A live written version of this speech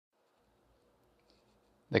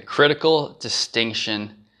the critical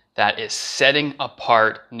distinction that is setting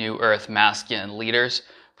apart New Earth masculine leaders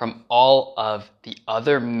from all of the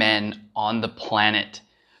other men on the planet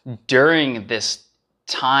during this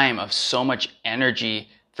time of so much energy,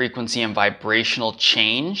 frequency, and vibrational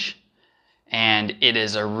change. And it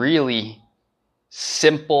is a really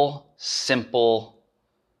simple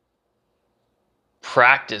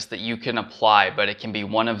practice that you can apply, but it can be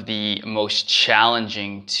one of the most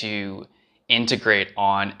challenging to integrate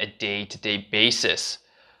on a day-to-day basis.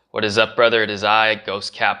 What is up, brother? It is I,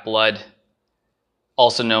 Ghost Cat Blood,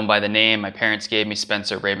 also known by the name my parents gave me,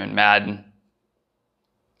 Spencer Raymond Madden.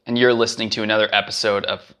 And you're listening to another episode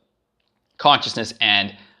of Consciousness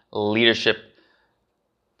and Leadership,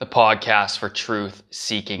 the podcast for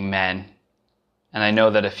truth-seeking men. And I know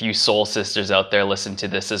that a few soul sisters out there listen to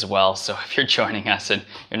this as well. So if you're joining us and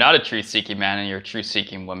you're not a truth-seeking man and you're a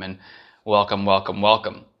truth-seeking woman,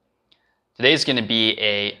 welcome. Today's going to be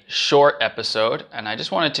a short episode, and I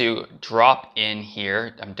just wanted to drop in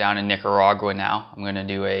here. I'm down in Nicaragua now. I'm going to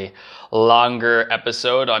do a longer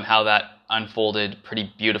episode on how that unfolded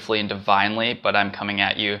pretty beautifully and divinely, but I'm coming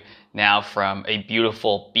at you now from a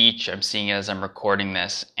beautiful beach. I'm seeing it as I'm recording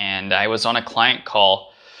this, and I was on a client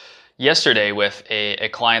call yesterday with a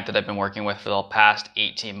client that I've been working with for the past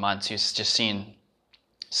 18 months who's just seen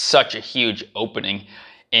such a huge opening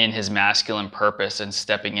in his masculine purpose and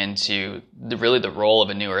stepping into the role of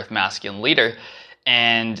a New Earth masculine leader.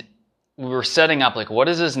 And we were setting up, like, what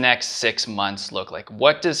does his next 6 months look like? He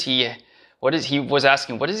was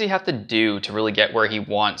asking, what does he have to do to really get where he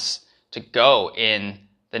wants to go in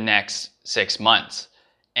the next 6 months?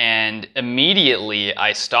 And immediately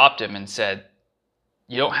I stopped him and said,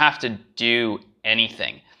 you don't have to do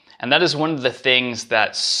anything. And that is one of the things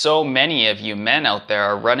that so many of you men out there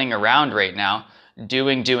are running around right now,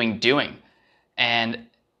 doing. And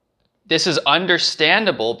this is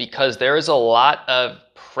understandable because there is a lot of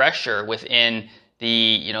pressure within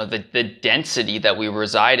the density that we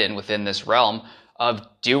reside in within this realm of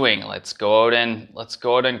doing. Let's go out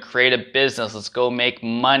and create a business. Let's go make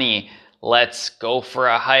money. Let's go for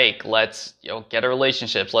a hike. Let's get a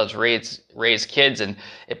relationship. Let's raise kids. And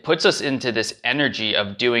it puts us into this energy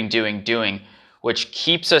of doing, which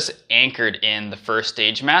keeps us anchored in the first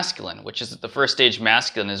stage masculine, which is the first stage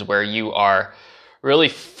masculine is where you are really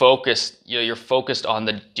focused. You're focused on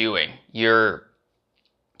the doing. You're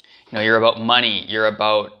about money. You're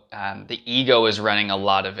about the ego is running a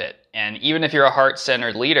lot of it. And even if you're a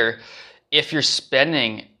heart-centered leader, if you're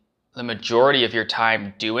spending the majority of your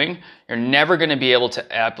time doing, you're never going to be able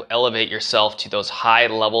to elevate yourself to those high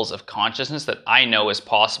levels of consciousness that I know is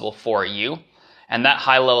possible for you. And that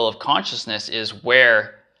high level of consciousness is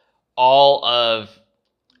where all of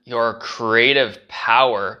your creative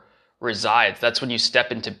power resides. That's when you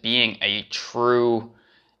step into being a true,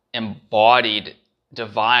 embodied,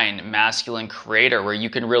 divine, masculine creator, where you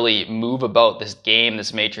can really move about this game,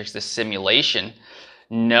 this matrix, this simulation,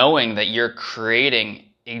 knowing that you're creating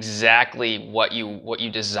exactly what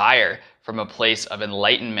you desire from a place of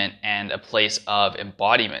enlightenment and a place of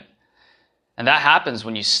embodiment. And that happens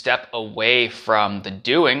when you step away from the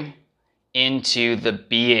doing into the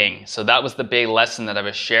being. So that was the big lesson that I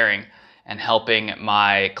was sharing and helping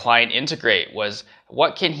my client integrate was,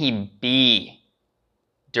 what can he be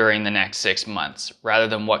during the next 6 months rather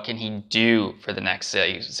than what can he do for the next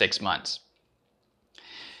 6 months?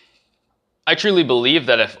 I truly believe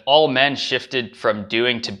that if all men shifted from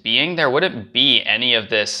doing to being, there wouldn't be any of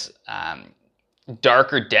this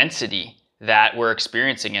darker density that we're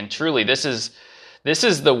experiencing. And truly, this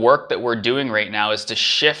is the work that we're doing right now, is to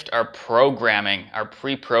shift our programming, our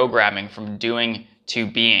pre-programming from doing to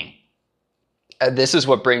being. This is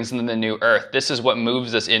what brings in the new earth. This is what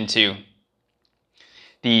moves us into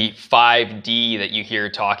the 5D that you hear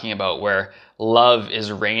talking about, where love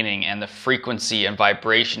is reigning and the frequency and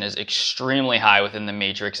vibration is extremely high within the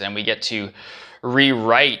matrix, and we get to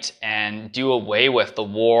rewrite and do away with the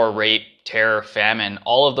war, rape, terror, famine,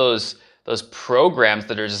 all of those programs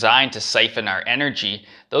that are designed to siphon our energy.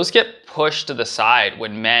 Those get pushed to the side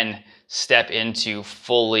when men step into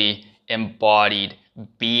fully embodied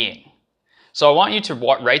being. So I want you to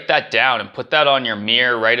write that down and put that on your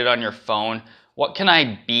mirror, write it on your phone. What can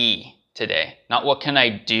I be today? Not what can I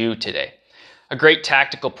do today? A great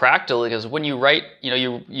tactical practical is when you write,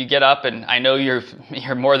 you get up, and I know you're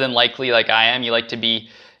more than likely like I am. You like to be,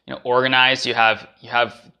 organized. You have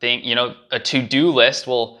a to-do list.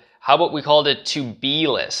 Well, how about we call it a to-be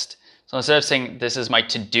list? So instead of saying this is my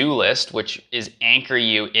to-do list, which is anchor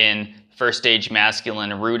you in first stage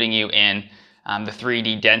masculine, rooting you in the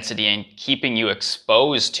 3D density and keeping you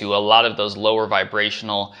exposed to a lot of those lower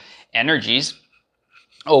vibrational energies,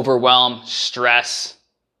 overwhelm, stress.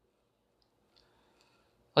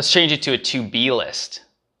 Let's change it to a to-be list.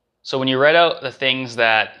 So when you write out the things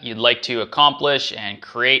that you'd like to accomplish and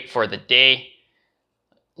create for the day,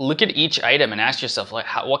 look at each item and ask yourself, like,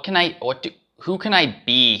 who can I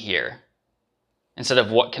be here? Instead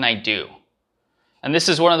of what can I do? And this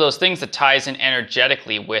is one of those things that ties in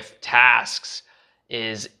energetically with tasks,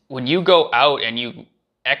 is when you go out and you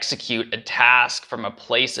execute a task from a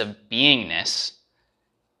place of beingness,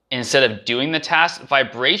 instead of doing the task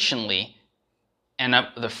vibrationally, and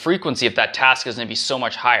the frequency of that task is going to be so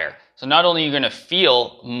much higher. So not only are you going to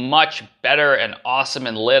feel much better and awesome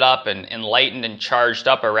and lit up and enlightened and charged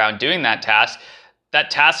up around doing that task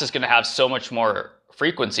is going to have so much more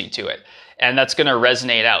frequency to it. And that's going to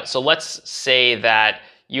resonate out. So let's say that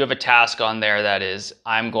you have a task on there that is,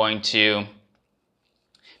 I'm going to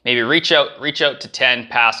maybe reach out to 10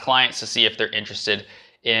 past clients to see if they're interested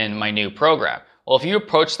in my new program. Well, if you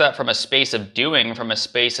approach that from a space of doing, from a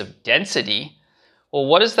space of density, well,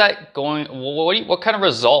 what kind of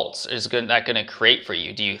results is that going to create for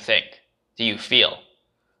you, do you think? Do you feel?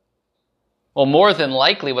 Well, more than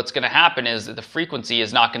likely what's going to happen is that the frequency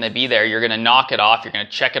is not going to be there. You're going to knock it off. You're going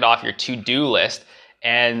to check it off your to-do list,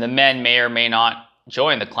 and the men may or may not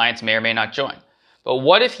join. The clients may or may not join. But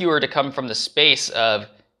what if you were to come from the space of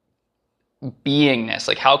beingness?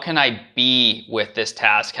 Like, how can I be with this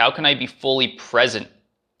task? How can I be fully present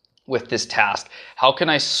with this task? How can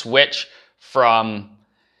I switch from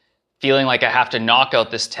feeling like I have to knock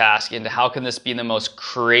out this task into how can this be the most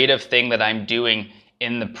creative thing that I'm doing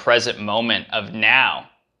in the present moment of now?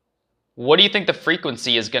 What do you think the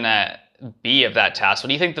frequency is going to be of that task? What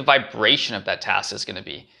do you think the vibration of that task is going to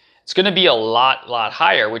be? It's going to be a lot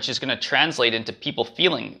higher, which is going to translate into people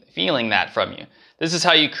feeling that from you. This is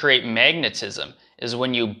how you create magnetism, is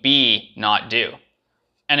when you be, not do.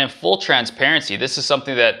 And in full transparency, this is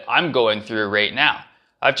something that I'm going through right now.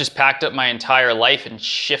 I've just packed up my entire life and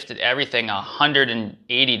shifted everything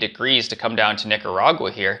 180 degrees to come down to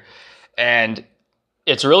Nicaragua here. And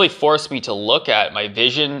it's really forced me to look at my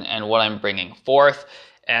vision and what I'm bringing forth.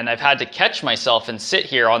 And I've had to catch myself and sit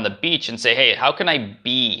here on the beach and say, hey, how can I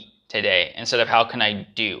be today instead of how can I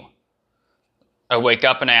do? I wake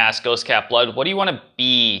up and I ask Ghost Cat Blood, what do you want to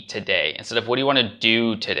be today instead of what do you want to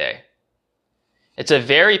do today? It's a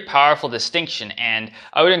very powerful distinction, and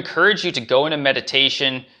I would encourage you to go into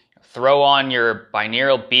meditation, throw on your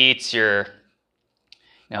binaural beats, your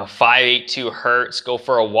 582 hertz, go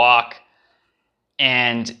for a walk,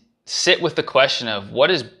 and sit with the question of what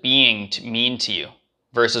does being mean to you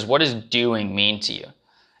versus what does doing mean to you?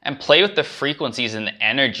 And play with the frequencies and the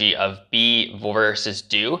energy of be versus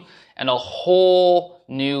do, and a whole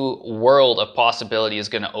new world of possibility is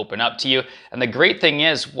going to open up to you. And the great thing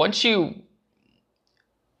is, once you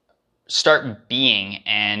start being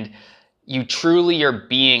and you truly are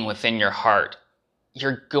being within your heart,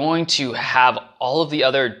 you're going to have all of the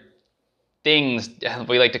other things,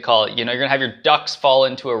 we like to call it, you're going to have your ducks fall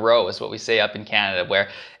into a row, is what we say up in Canada, where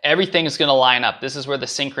everything is going to line up. This is where the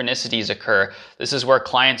synchronicities occur. This is where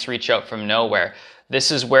clients reach out from nowhere.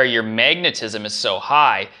 This is where your magnetism is so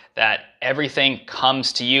high that everything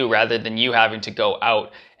comes to you rather than you having to go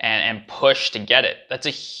out and push to get it. That's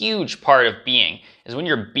a huge part of being, is when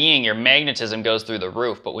you're being, your magnetism goes through the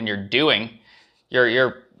roof. But when you're doing,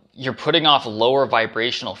 you're putting off lower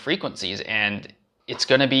vibrational frequencies, and it's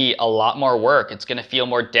going to be a lot more work. It's going to feel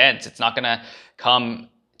more dense. It's not going to come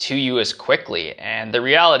to you as quickly. And the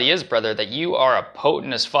reality is, brother, that you are a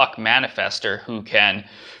potent as fuck manifester who can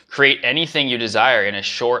create anything you desire in a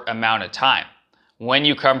short amount of time when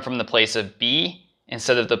you come from the place of be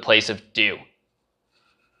instead of the place of do.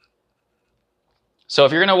 So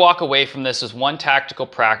if you're going to walk away from this as one tactical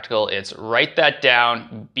practical, it's write that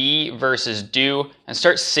down, be versus do, and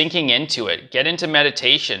start sinking into it. Get into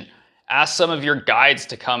meditation. Ask some of your guides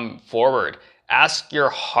to come forward. Ask your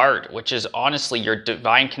heart, which is honestly your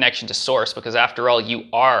divine connection to source, because after all, you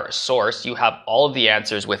are source. You have all of the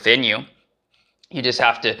answers within you. You just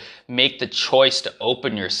have to make the choice to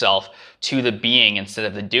open yourself to the being instead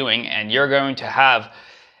of the doing, and you're going to have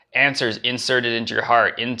answers inserted into your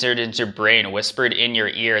heart, inserted into your brain, whispered in your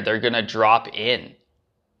ear. They're going to drop in.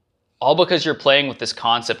 All because you're playing with this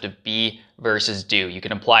concept of be versus do. You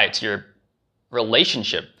can apply it to your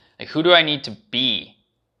relationship. Like, who do I need to be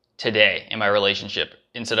today in my relationship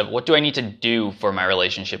instead of what do I need to do for my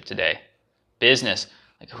relationship today? Business.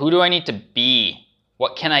 Like, who do I need to be?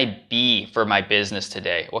 What can I be for my business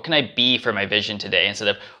today? What can I be for my vision today instead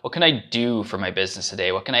of what can I do for my business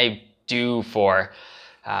today? What can I do for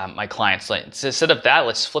my clients? Instead of that,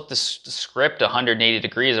 let's flip the script 180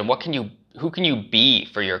 degrees and what can you be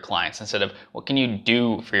for your clients instead of what can you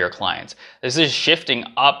do for your clients? This is shifting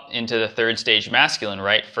up into the third stage masculine,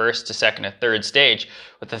 right? First to second to third stage,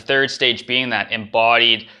 with the third stage being that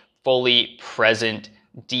embodied, fully present,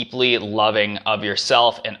 deeply loving of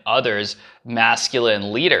yourself and others,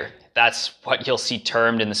 masculine leader. That's what you'll see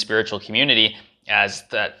termed in the spiritual community as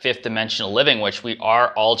that fifth dimensional living, which we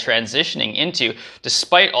are all transitioning into,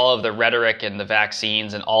 despite all of the rhetoric and the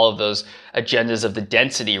vaccines and all of those agendas of the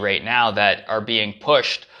density right now that are being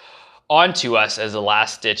pushed onto us as a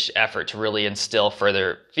last-ditch effort to really instill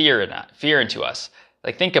further fear into us.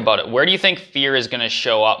 Like, think about it. Where do you think fear is going to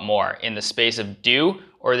show up more? In the space of do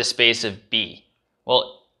or the space of be?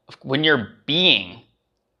 Well, when you're being,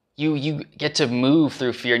 you get to move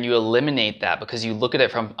through fear and you eliminate that because you look at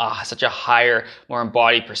it from such a higher, more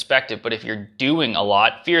embodied perspective. But if you're doing a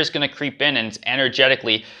lot, fear is going to creep in, and it's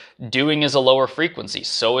energetically, doing is a lower frequency.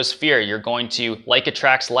 So is fear. You're going to, like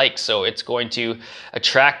attracts like, so it's going to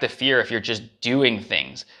attract the fear if you're just doing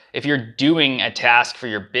things. If you're doing a task for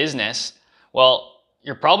your business, well,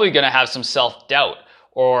 you're probably going to have some self-doubt,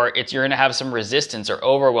 or you're going to have some resistance or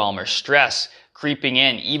overwhelm or stress creeping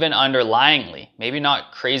in, even underlyingly. Maybe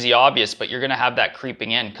not crazy obvious, but you're going to have that creeping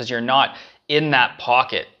in because you're not in that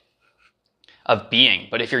pocket of being.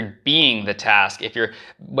 But if you're being the task, if you're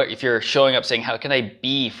showing up saying, how can I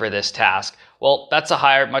be for this task? Well, that's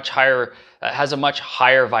that has a much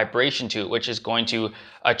higher vibration to it, which is going to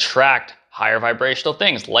attract higher vibrational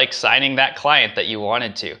things, like signing that client that you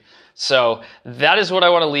wanted to. So that is what I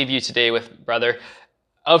want to leave you today with, brother.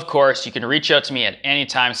 Of course, you can reach out to me at any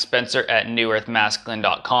time,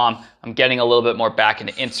 Spencer@newearthmasculine.com. I'm getting a little bit more back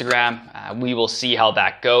into Instagram. We will see how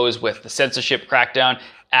that goes with the censorship crackdown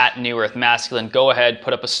at New Earth Masculine. Go ahead,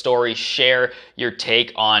 put up a story, share your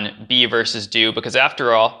take on be versus do, because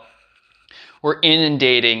after all, we're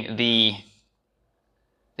inundating the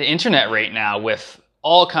internet right now with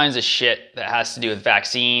all kinds of shit that has to do with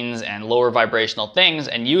vaccines and lower vibrational things.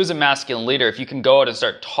 And you as a masculine leader, if you can go out and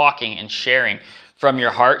start talking and sharing from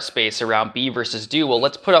your heart space around be versus do, well,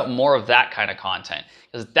 let's put out more of that kind of content,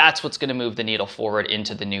 because that's what's going to move the needle forward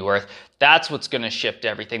into the new earth. That's what's going to shift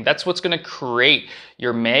everything. That's what's going to create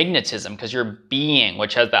your magnetism, because you're being,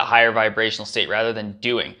 which has that higher vibrational state, rather than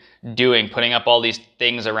doing, putting up all these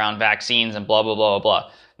things around vaccines and blah, blah, blah, blah,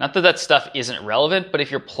 blah. Not that that stuff isn't relevant, but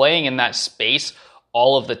if you're playing in that space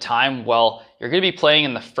all of the time, well, you're going to be playing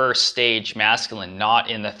in the first stage masculine, not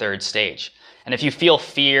in the third stage. And if you feel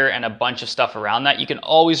fear and a bunch of stuff around that, you can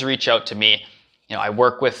always reach out to me. You know, I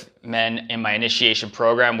work with men in my initiation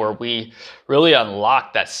program where we really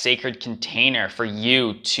unlock that sacred container for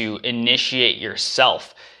you to initiate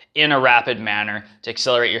yourself in a rapid manner, to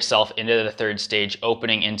accelerate yourself into the third stage,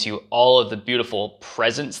 opening into all of the beautiful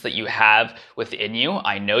presence that you have within you.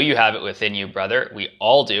 I know you have it within you, brother. We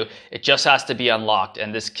all do. It just has to be unlocked.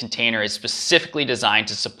 And this container is specifically designed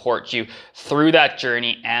to support you through that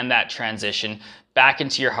journey and that transition back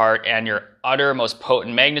into your heart and your utter most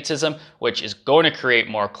potent magnetism, which is going to create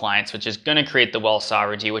more clients, which is going to create the wealth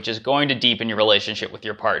sovereignty, which is going to deepen your relationship with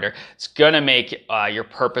your partner. It's going to make your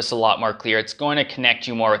purpose a lot more clear. It's going to connect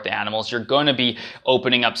you more with the animals. You're going to be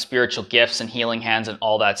opening up spiritual gifts and healing hands and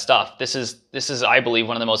all that stuff. This is, I believe,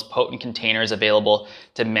 one of the most potent containers available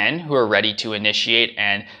to men who are ready to initiate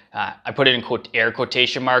and I put it in air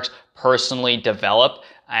quotation marks, personally develop.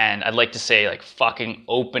 And I'd like to say, like, fucking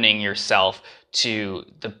opening yourself to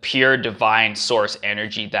the pure divine source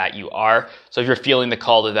energy that you are. So if you're feeling the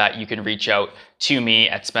call to that, you can reach out to me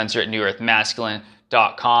at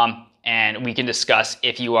Spencer@newearthmasculine.com and we can discuss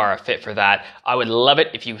if you are a fit for that. I would love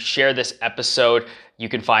it if you share this episode. You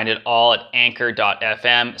can find it all at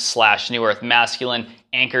anchor.fm/newearthmasculine,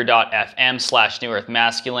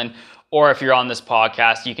 anchor.fm/newearthmasculine. Or if you're on this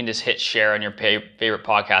podcast, you can just hit share on your favorite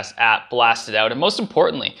podcast app, blast it out. And most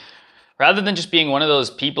importantly, rather than just being one of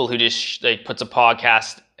those people who just puts a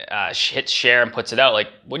podcast, hits share and puts it out, like,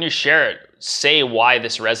 when you share it, say why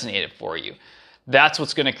this resonated for you. That's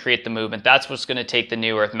what's going to create the movement. That's what's going to take the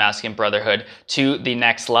New Earth Masculine Brotherhood to the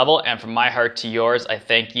next level. And from my heart to yours, I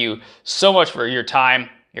thank you so much for your time,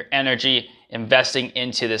 your energy, investing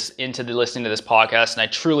into listening to this podcast. And I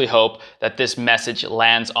truly hope that this message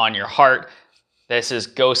lands on your heart. This is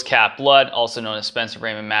Ghost Cat Blood, also known as Spencer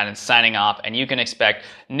Raymond Madden, signing off. And you can expect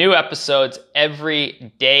new episodes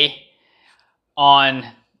every day on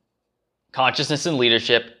Consciousness and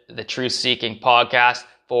Leadership, the Truth Seeking podcast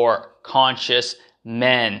for conscious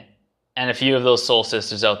men. And a few of those soul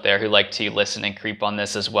sisters out there who like to listen and creep on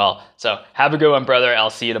this as well. So have a good one, brother. I'll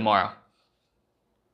see you tomorrow.